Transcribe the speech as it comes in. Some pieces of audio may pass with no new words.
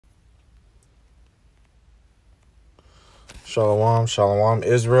Shalom, shalom,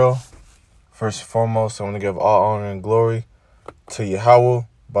 Israel. First and foremost, I want to give all honor and glory to Yahweh,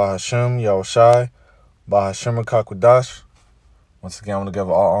 Bahashem, Yahushai, Bahashem Kakwadash. Once again, I want to give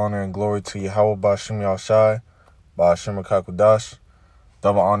all honor and glory to Yahweh, Bahashem, Yahushai, Bahashem Kakwadash.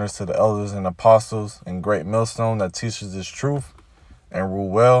 Double honors to the elders and apostles and great millstone that teaches this truth and rule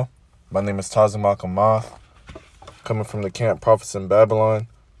well. My name is Tazamach, coming from the camp Prophets in Babylon,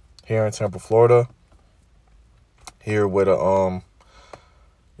 here in Tampa, Florida. Here with an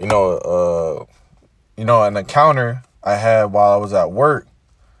encounter I had while I was at work.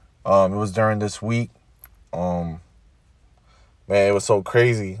 It was during this week. Man, it was so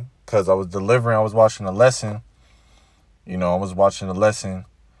crazy because I was delivering. I was watching a lesson. And,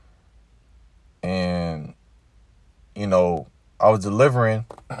 I was delivering.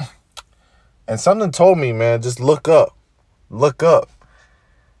 And something told me, man, just look up. Look up.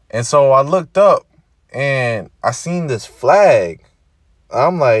 And so I looked up. And I seen this flag.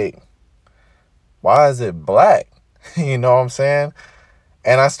 I'm like, why is it black? You know what I'm saying?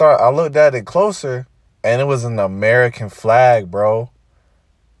 And I looked at it closer, and it was an American flag, bro.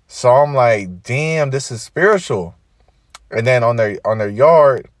 So I'm like, damn, this is spiritual. And then on their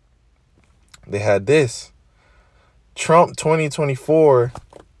yard, they had this: Trump 2024,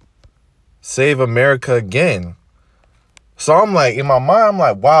 save America again. So I'm like, in my mind, I'm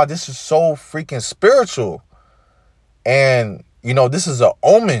like, wow, this is so freaking spiritual. And, this is an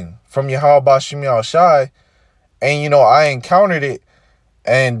omen from Yahweh Bashim Yahushai. And, I encountered it.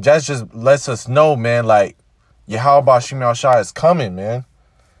 And that just lets us know, man, like, Yahweh Bashim Yahushai is coming, man.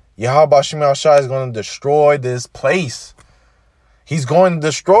 Yahweh Bashim Yahushai is going to destroy this place. He's going to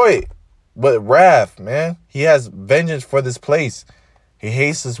destroy it with wrath, man. He has vengeance for this place. He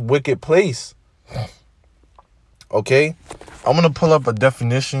hates this wicked place. Okay, I'm going to pull up a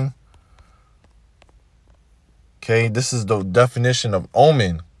definition. Okay, this is the definition of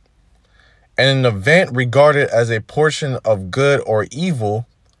omen. An event regarded as a portion of good or evil,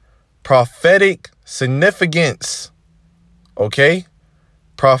 prophetic significance. Okay,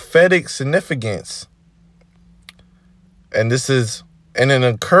 prophetic significance. And this is an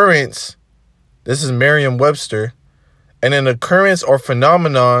occurrence. This is Merriam-Webster. And an occurrence or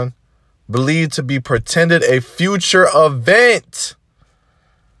phenomenon believed to be pretended a future event.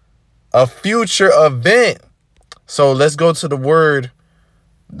 A future event. So let's go to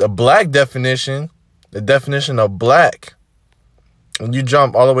the black definition. The definition of black. When you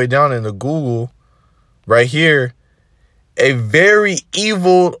jump all the way down into Google, right here, a very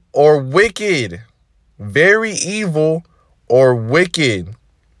evil or wicked. Very evil or wicked.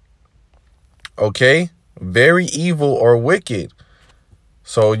 Okay? Very evil or wicked.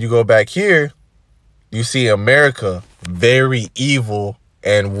 So you go back here, you see America, very evil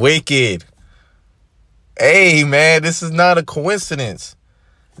and wicked. Hey, man, this is not a coincidence.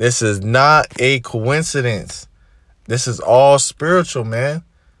 This is not a coincidence. This is all spiritual, man.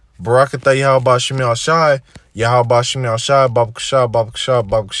 Barakatah Yahweh Bashim Yahushai, Yahweh Bashim Yahushai, Babakashah, Babakashah,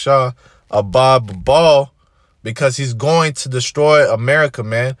 Babakashah, Abab Ball, because he's going to destroy America,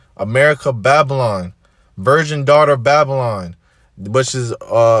 man. America, Babylon, virgin daughter Babylon, which is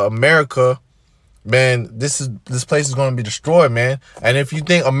America, man. This place is going to be destroyed, man. And if you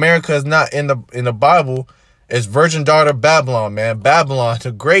think America is not in the Bible, it's virgin daughter Babylon, man. Babylon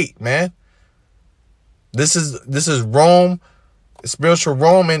the Great, man. This is Rome, spiritual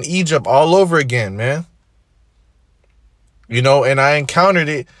Rome and Egypt all over again, man. And I encountered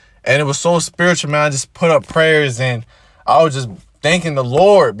it, and it was so spiritual, man. I just put up prayers, and I was just thanking the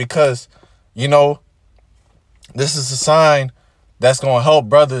Lord because, this is a sign that's going to help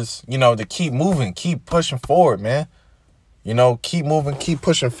brothers, to keep moving, keep pushing forward, man. Keep moving, keep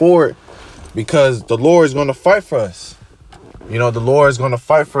pushing forward because the Lord is going to fight for us. The Lord is going to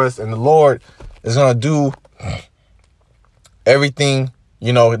fight for us, and the Lord is going to do everything,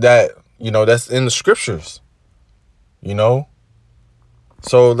 that's in the scriptures,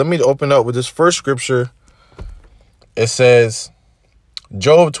 So let me open up with this first scripture. It says,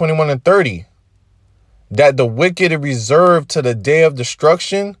 Job 21:30. That the wicked are reserved to the day of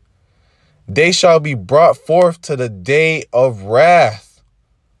destruction, they shall be brought forth to the day of wrath.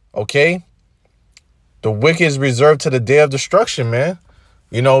 Okay? The wicked is reserved to the day of destruction, man.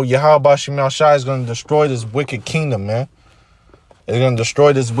 Yahweh Bashim Yahushai is going to destroy this wicked kingdom, man. It's going to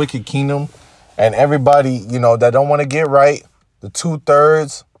destroy this wicked kingdom. And everybody, that don't want to get right, the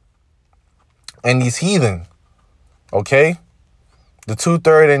 2/3 and these heathen. Okay? The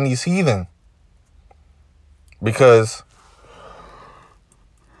 2/3 and these heathen. Because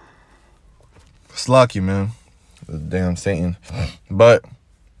it's lucky, man. The damn Satan. But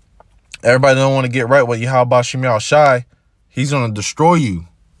everybody don't want to get right with Yahweh Bashim Yahushai. He's going to destroy you.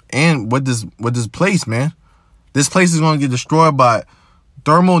 And with this place, man, this place is going to get destroyed by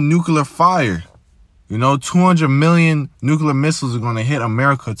thermonuclear fire. You know, 200 million nuclear missiles are going to hit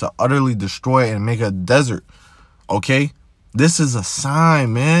America to utterly destroy it and make it a desert. Okay? This is a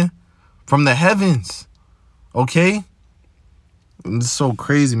sign, man, from the heavens. Okay? It's so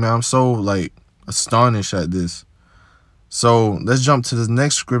crazy, man. I'm so, like, astonished at this. So let's jump to the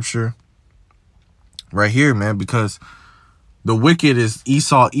next scripture right here, man, because the wicked is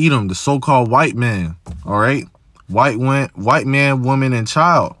Esau, Edom, the so-called white man. All right? White man, woman, and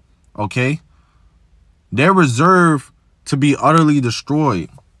child. Okay? They're reserved to be utterly destroyed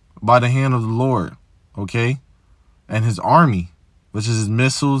by the hand of the Lord. Okay? And his army, which is his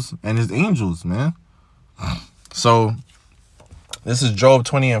missiles and his angels, man. So this is Job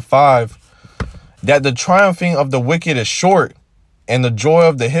 20:5. That the triumphing of the wicked is short, and the joy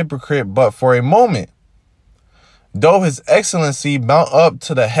of the hypocrite but for a moment. Though his excellency mount up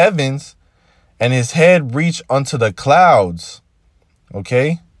to the heavens, and his head reach unto the clouds.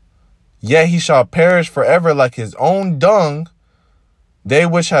 Okay? Yet he shall perish forever like his own dung. They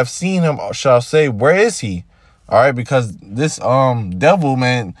which have seen him shall say, where is he? All right, because this devil,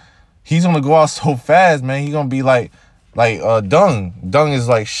 man, he's gonna go out so fast, man. He's gonna be like dung. Dung is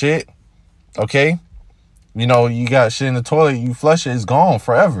like shit. Okay? You know, you got shit in the toilet, you flush it, it's gone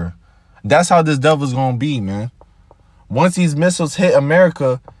forever. That's how this devil's gonna be, man. Once these missiles hit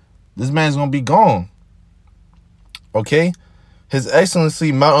America, this man's gonna be gone. Okay? His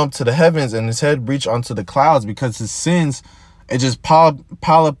excellency mount up to the heavens, and his head reach unto the clouds, because his sins are just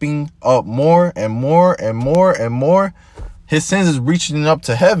piling up more and more and more and more. His sins is reaching up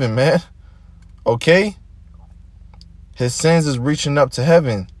to heaven, man. Okay? His sins is reaching up to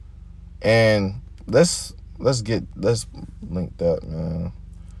heaven. And let's link that, man,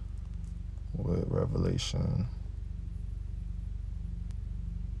 with Revelation.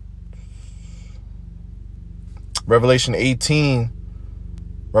 Revelation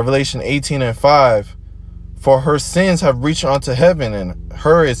 18:5. For her sins have reached unto heaven, and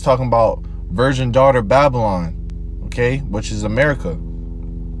her is talking about virgin daughter Babylon, okay, which is America.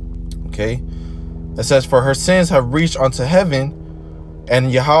 Okay, it says, for her sins have reached unto heaven,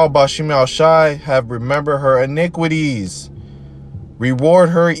 and Yahweh Bashim al-Shai have remembered her iniquities. Reward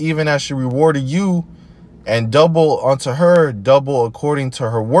her even as she rewarded you, and double unto her, double according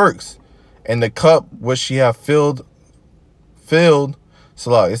to her works. And the cup which she have filled. So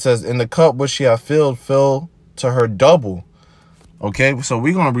it says, in the cup which she have filled, fill to her double. Okay, so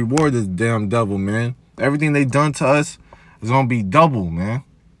we're going to reward this damn devil, man. Everything they done to us is going to be double, man.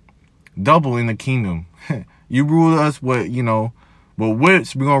 Double in the kingdom. You rule us with, you know, with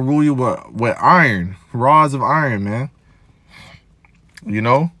whips. We're going to rule you with iron. Rods of iron, man. You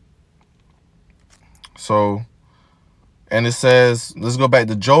know? So, and it says, let's go back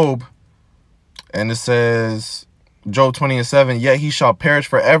to Job. And it says, Job 20:7, yet he shall perish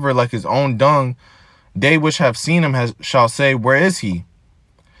forever like his own dung. They which have seen him shall say, where is he?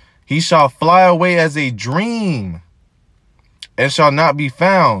 He shall fly away as a dream, and shall not be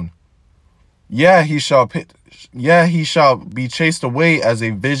found. Yeah, he shall be chased away as a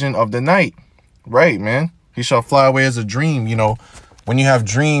vision of the night. Right, man. He shall fly away as a dream. You know, when you have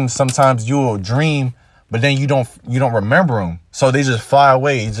dreams, sometimes you will dream, but then you don't remember them. So they just fly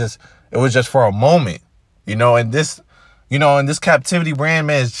away. It was just for a moment, you know, and this captivity brand,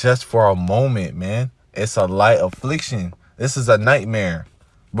 man, is just for a moment, man. It's a light affliction. This is a nightmare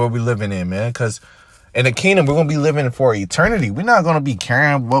what we're living in, man, because in the kingdom, we're going to be living for eternity. We're not going to be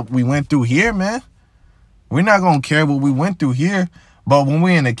caring what we went through here, man. We're not going to care what we went through here. But when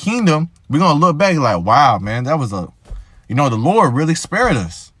we're in the kingdom, we're going to look back like, wow, man, that was the Lord really spared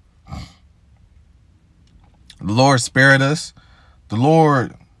us. The Lord spared us. The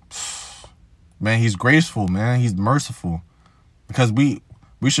Lord, man, he's graceful, man. He's merciful, because we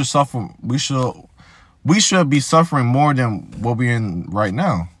should suffer. We should be suffering more than what we're in right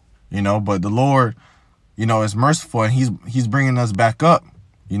now, you know. But the Lord, you know, is merciful, and he's bringing us back up,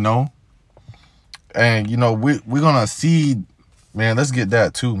 you know. And you know, we're gonna see, man. Let's get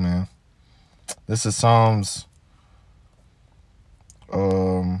that too, man. This is Psalms.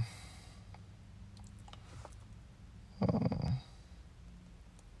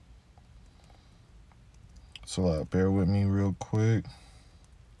 So bear with me real quick.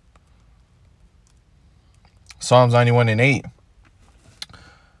 Psalms 91:8.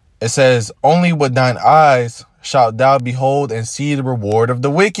 It says, only with thine eyes shalt thou behold and see the reward of the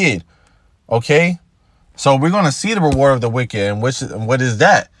wicked. Okay? So we're going to see the reward of the wicked. And what is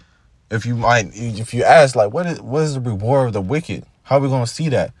that? If you ask, like, what is the reward of the wicked? How are we going to see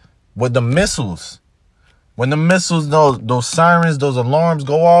that? With the missiles. When the missiles, those sirens, those alarms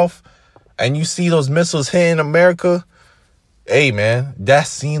go off, and you see those missiles hitting America, hey, man, that's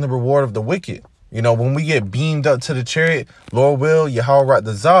seeing the reward of the wicked. You know, when we get beamed up to the chariot, Lord will, Yahweh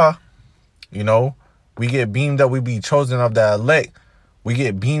the Zah, you know, we get beamed up, we be chosen of the elect. We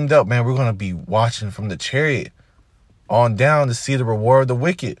get beamed up, man, we're going to be watching from the chariot on down to see the reward of the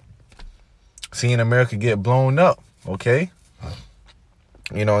wicked. Seeing America get blown up, okay?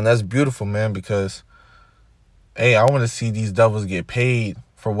 You know, and that's beautiful, man, because, hey, I want to see these devils get paid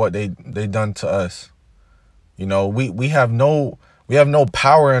for what they done to us. You know, we have no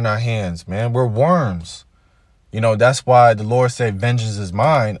power in our hands, man. We're worms. You know, that's why the Lord said, vengeance is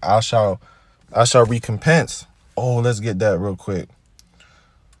mine. I shall recompense. Oh, let's get that real quick.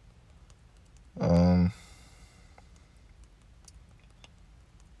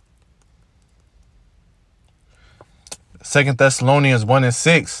 2 Thessalonians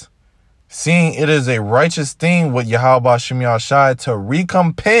 1:6. Seeing it is a righteous thing with Yahweh Shem Yahshai to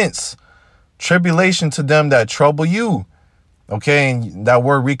recompense tribulation to them that trouble you. Okay, and that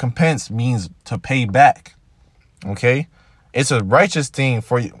word recompense means to pay back. Okay, it's a righteous thing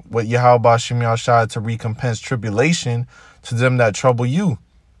for what Yahweh Shem Yahshai to recompense tribulation to them that trouble you.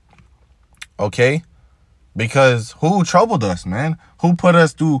 Okay, because who troubled us, man? Who put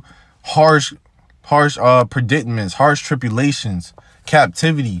us through harsh predicaments, harsh tribulations,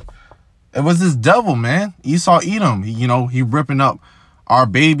 captivity? It was this devil, man. Esau Edom. He ripping up our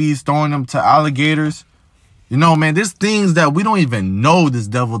babies, throwing them to alligators. You know, man, there's things that we don't even know this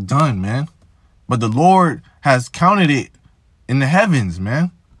devil done, man. But the Lord has counted it in the heavens,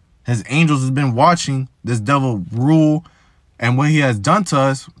 man. His angels has been watching this devil rule and what he has done to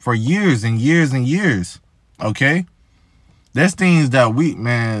us for years and years and years. Okay? There's things that we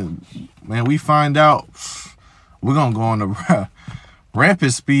find out, we're going to go on the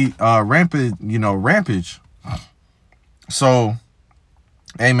rampage. So,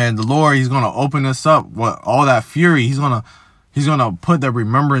 hey, man, the Lord, he's going to open us up with all that fury. He's going to put that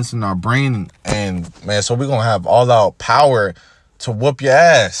remembrance in our brain. And, man, so we're going to have all out power to whoop your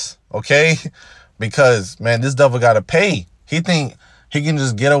ass. Okay? Because, man, this devil got to pay. He think he can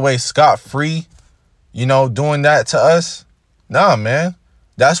just get away scot-free, doing that to us. Nah, man.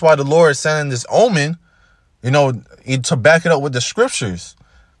 That's why the Lord is sending this omen, to back it up with the scriptures.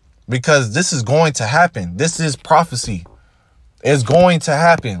 Because this is going to happen. This is prophecy. It's going to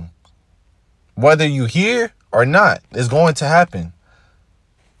happen. Whether you hear or not, it's going to happen.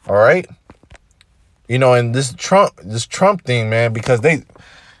 All right? And this Trump thing, man, because they,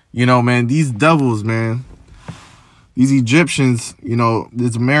 man, these devils, man, these Egyptians,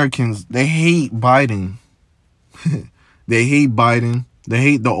 these Americans, they hate Biden. They hate Biden. They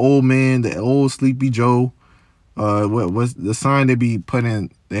hate the old man, the old Sleepy Joe. What's the sign they be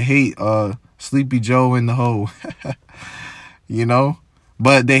putting? They hate Sleepy Joe in the hole.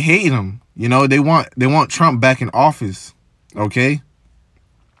 But they hate him. They want Trump back in office. Okay?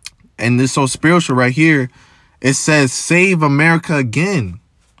 And this so spiritual right here. It says, save America again.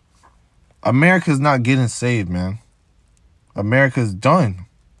 America's not getting saved, man. America's done.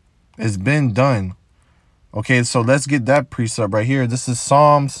 It's been done. Okay, so let's get that precept right here. This is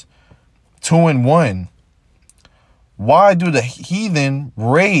Psalms 2:1. Why do the heathen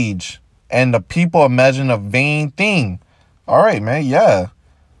rage and the people imagine a vain thing? All right, man, yeah.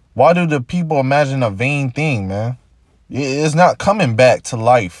 Why do the people imagine a vain thing, man? It's not coming back to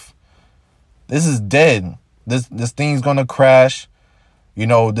life. This is dead. This thing's gonna crash.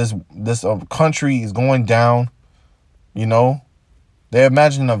 This country is going down. They're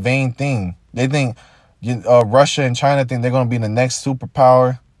imagining a vain thing. They think Russia and China think they're going to be the next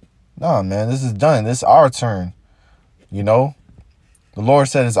superpower. Nah, man, this is done. This is our turn. The Lord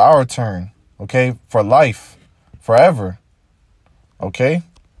said it's our turn. Okay, for life, forever. Okay.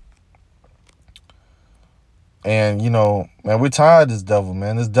 And, man, we're tired of this devil,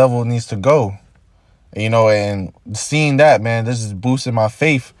 man. This devil needs to go. And seeing that, man, this is boosting my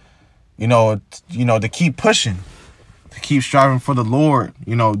faith, to keep pushing, to keep striving for the Lord,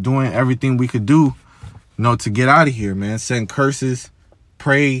 doing everything we could do, to get out of here, man. Send curses,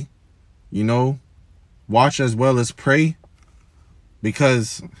 pray, watch as well as pray.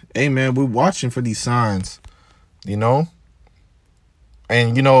 Because, hey, man, we're watching for these signs, And,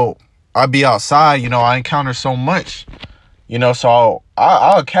 I be outside, I encounter so much, so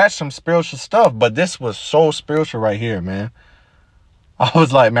I'll catch some spiritual stuff. But this was so spiritual right here, man. I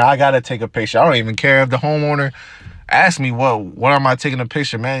was like, man, I got to take a picture. I don't even care if the homeowner asks me, what am I taking a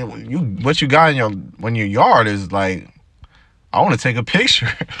picture, man? What you got in your yard is like, I want to take a picture,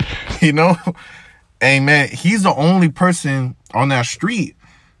 And, man, he's the only person on that street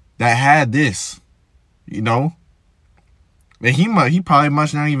that had this, you know. And he probably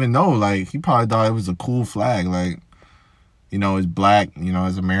must not even know. Like, he probably thought it was a cool flag. Like, you know, it's black, you know,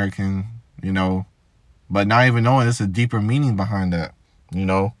 it's American, you know. But not even knowing there's a deeper meaning behind that, you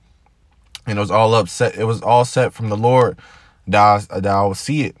know. And it was all upset. It was all set from the Lord that I would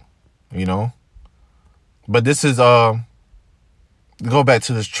see it, you know. But this is, go back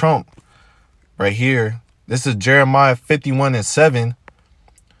to this Trump right here. This is Jeremiah 51:7.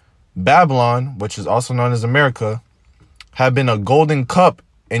 Babylon, which is also known as America, had been a golden cup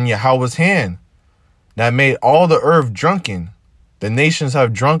in Yahweh's hand that made all the earth drunken. The nations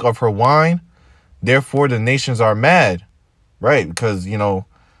have drunk of her wine. Therefore, the nations are mad. Right? Because, you know,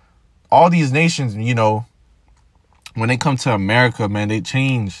 all these nations, you know, when they come to America, man, they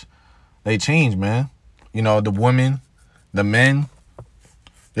change. They change, man. You know, the women, the men,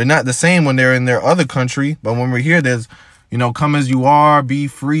 they're not the same when they're in their other country. But when we're here, there's, you know, come as you are, be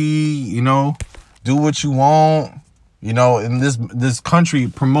free, you know, do what you want. You know, and this country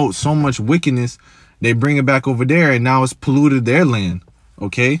promotes so much wickedness. They bring it back over there, and now it's polluted their land.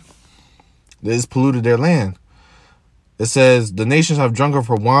 Okay? It's polluted their land. It says, the nations have drunk of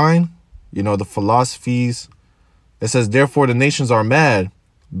her wine. You know, the philosophies. It says, therefore the nations are mad.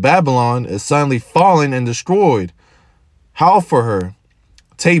 Babylon is suddenly fallen and destroyed. Howl for her.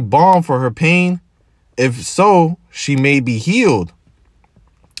 Take balm for her pain. If so, she may be healed.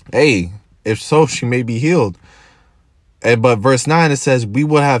 Hey, if so, she may be healed. But verse 9, it says, we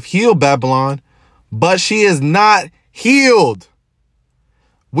will have healed Babylon, but she is not healed.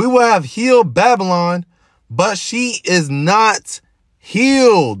 We will have healed Babylon, but she is not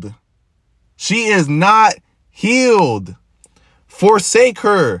healed. She is not healed. Forsake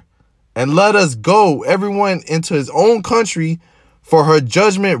her, and let us go, everyone into his own country, for her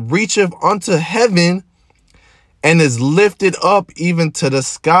judgment reacheth unto heaven, and is lifted up even to the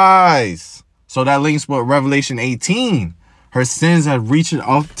skies. So that links with Revelation 18. Her sins have reached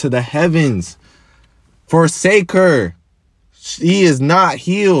up to the heavens. Forsake her. She is not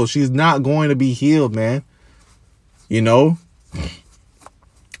healed. She's not going to be healed, man. You know?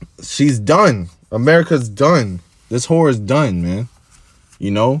 She's done. America's done. This whore is done, man.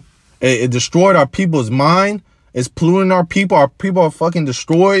 You know? It destroyed our people's mind. It's polluting our people. Our people are fucking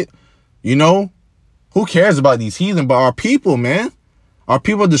destroyed. You know? Who cares about these heathen? But our people, man. Our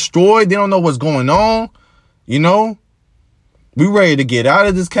people are destroyed. They don't know what's going on. You know? We ready to get out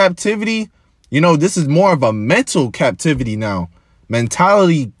of this captivity. You know, this is more of a mental captivity now.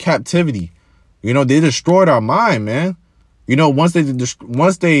 Mentality captivity. You know, they destroyed our mind, man. You know, once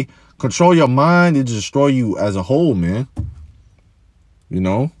they control your mind, they destroy you as a whole, man. You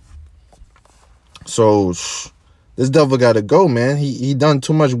know? So, this devil got to go, man. He done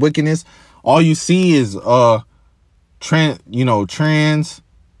too much wickedness. All you see is, trans,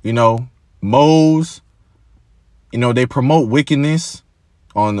 moles. You know, they promote wickedness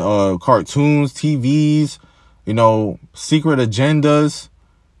on cartoons, TVs, you know, secret agendas.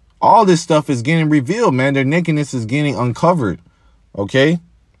 All this stuff is getting revealed, man. Their nakedness is getting uncovered. Okay?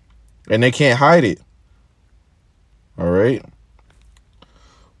 And they can't hide it. All right?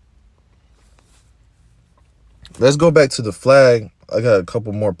 Let's go back to the flag. I got a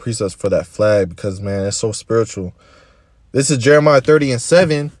couple more precepts for that flag because, man, it's so spiritual. This is Jeremiah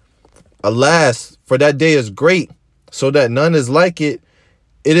 30:7. Alas, for that day is great, so that none is like it.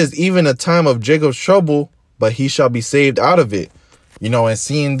 It is even a time of Jacob's trouble, but he shall be saved out of it. You know, and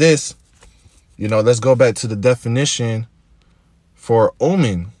seeing this, you know, let's go back to the definition for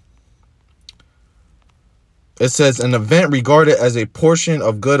omen. It says, an event regarded as a portion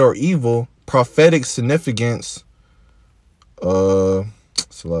of good or evil, prophetic significance.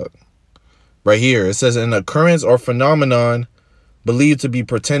 Look. Right here, it says an occurrence or phenomenon believed to be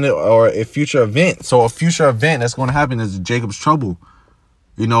pretended or a future event. So a future event that's going to happen is Jacob's trouble.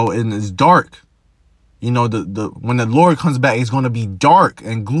 You know, and it's dark. You know, when the Lord comes back, it's going to be dark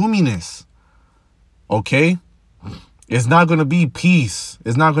and gloominess. Okay? It's not going to be peace.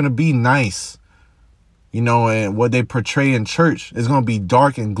 It's not going to be nice. You know, and what they portray in church is going to be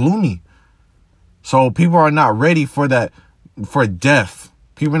dark and gloomy. So people are not ready for that, for death.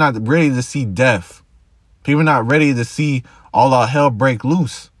 People are not ready to see death. People are not ready to see all our hell break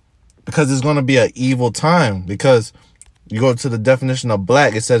loose. Because it's going to be an evil time. Because you go to the definition of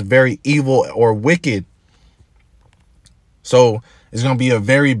black, it says very evil or wicked. So it's going to be a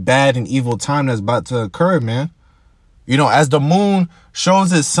very bad and evil time that's about to occur, man. You know, as the moon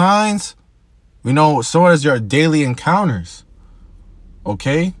shows its signs, you know, so does your daily encounters.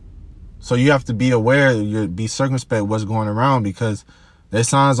 Okay? So you have to be aware, be circumspect what's going around, because there's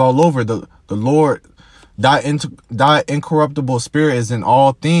signs all over. The Lord, that incorruptible spirit is in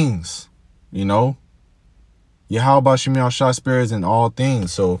all things, you know. Yahweh Shem Yahshua spirit is in all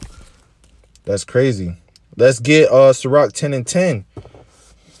things. So that's crazy. Let's get Sirach 10 and 10.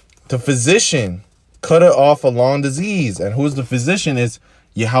 The physician cut it off a long disease. And who's the physician? Is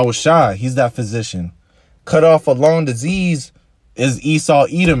Yahweh Shai. He's that physician. Cut off a long disease is Esau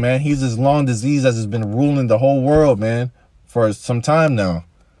Edom, man. He's this long disease that has been ruling the whole world, man, for some time now.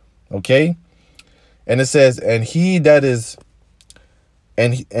 Okay? And it says, and he that is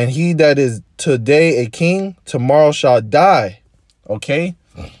today a king, tomorrow shall die. Okay?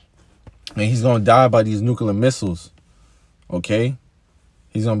 And he's gonna die by these nuclear missiles. Okay?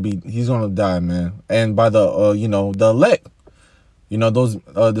 He's gonna die, man. And by the the elect. You know, those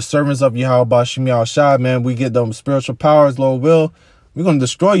the servants of Yahweh Shem Yahshua, man, we get them spiritual powers, Lord will. We're gonna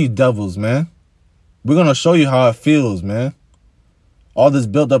destroy you devils, man. We're gonna show you how it feels, man. All this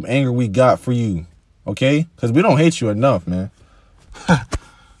built up anger we got for you. Okay? Because we don't hate you enough, man. The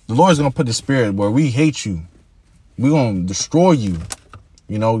Lord's gonna put the spirit where we hate you. We're gonna destroy you.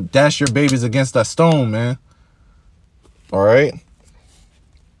 You know, dash your babies against that stone, man. All right.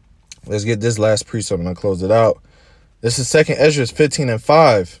 Let's get this last precept and I'll close it out. This is 2 Ezra 15 and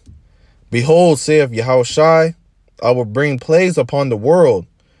 5. Behold, saith Yahweh Shai, I will bring plagues upon the world,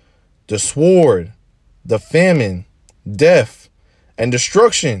 the sword, the famine, death, and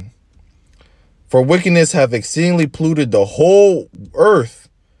destruction. For wickedness have exceedingly polluted the whole earth,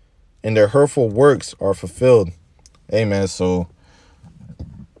 and their hurtful works are fulfilled. Amen. So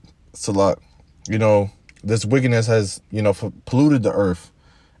it's a lot. You know, this wickedness has, polluted the earth.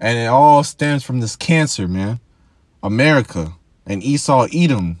 And it all stems from this cancer, man. America and Esau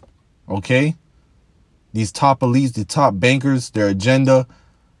Edom. Okay? These top elites, the top bankers, their agenda,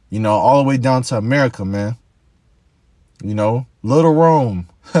 all the way down to America, man. Little Rome.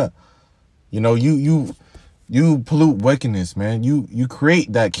 You pollute wickedness, man. You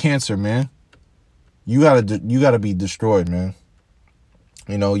create that cancer, man. You gotta be destroyed, man.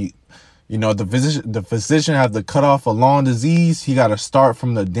 The physician have to cut off a long disease. He gotta start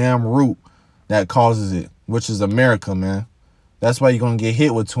from the damn root that causes it, which is America, man. That's why you're gonna get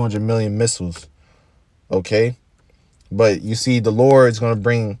hit with 200 million missiles. Okay? But you see, the Lord is gonna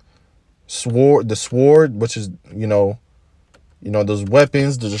bring the sword, which is, those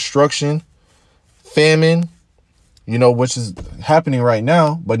weapons, the destruction, famine, which is happening right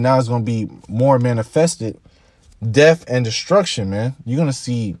now, but now it's gonna be more manifested. Death and destruction, man. You're gonna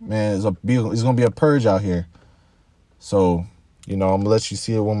see, man, it's gonna be a purge out here. So, I'm gonna let you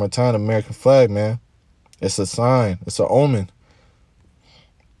see it one more time. The American flag, man. It's a sign. It's an omen.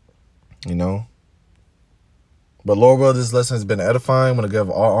 But Lord will, this lesson has been edifying. I'm gonna give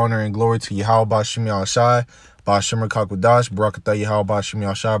all honor and glory to Yahweh Shem Yahshai, Ba'ashem Kakwadash, Barakatah Yahweh Shem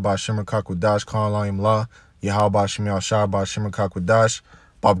Yahshai, Ba'ashem Kakwadash, Khan La, Yahweh Shem Yahshai, Ba'ashem Kakwadash,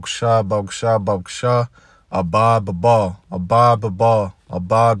 Babuksha, Babuksha, Babuksha. Abad Babal, Abad Babal,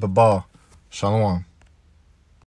 Abad Babal. Shalom.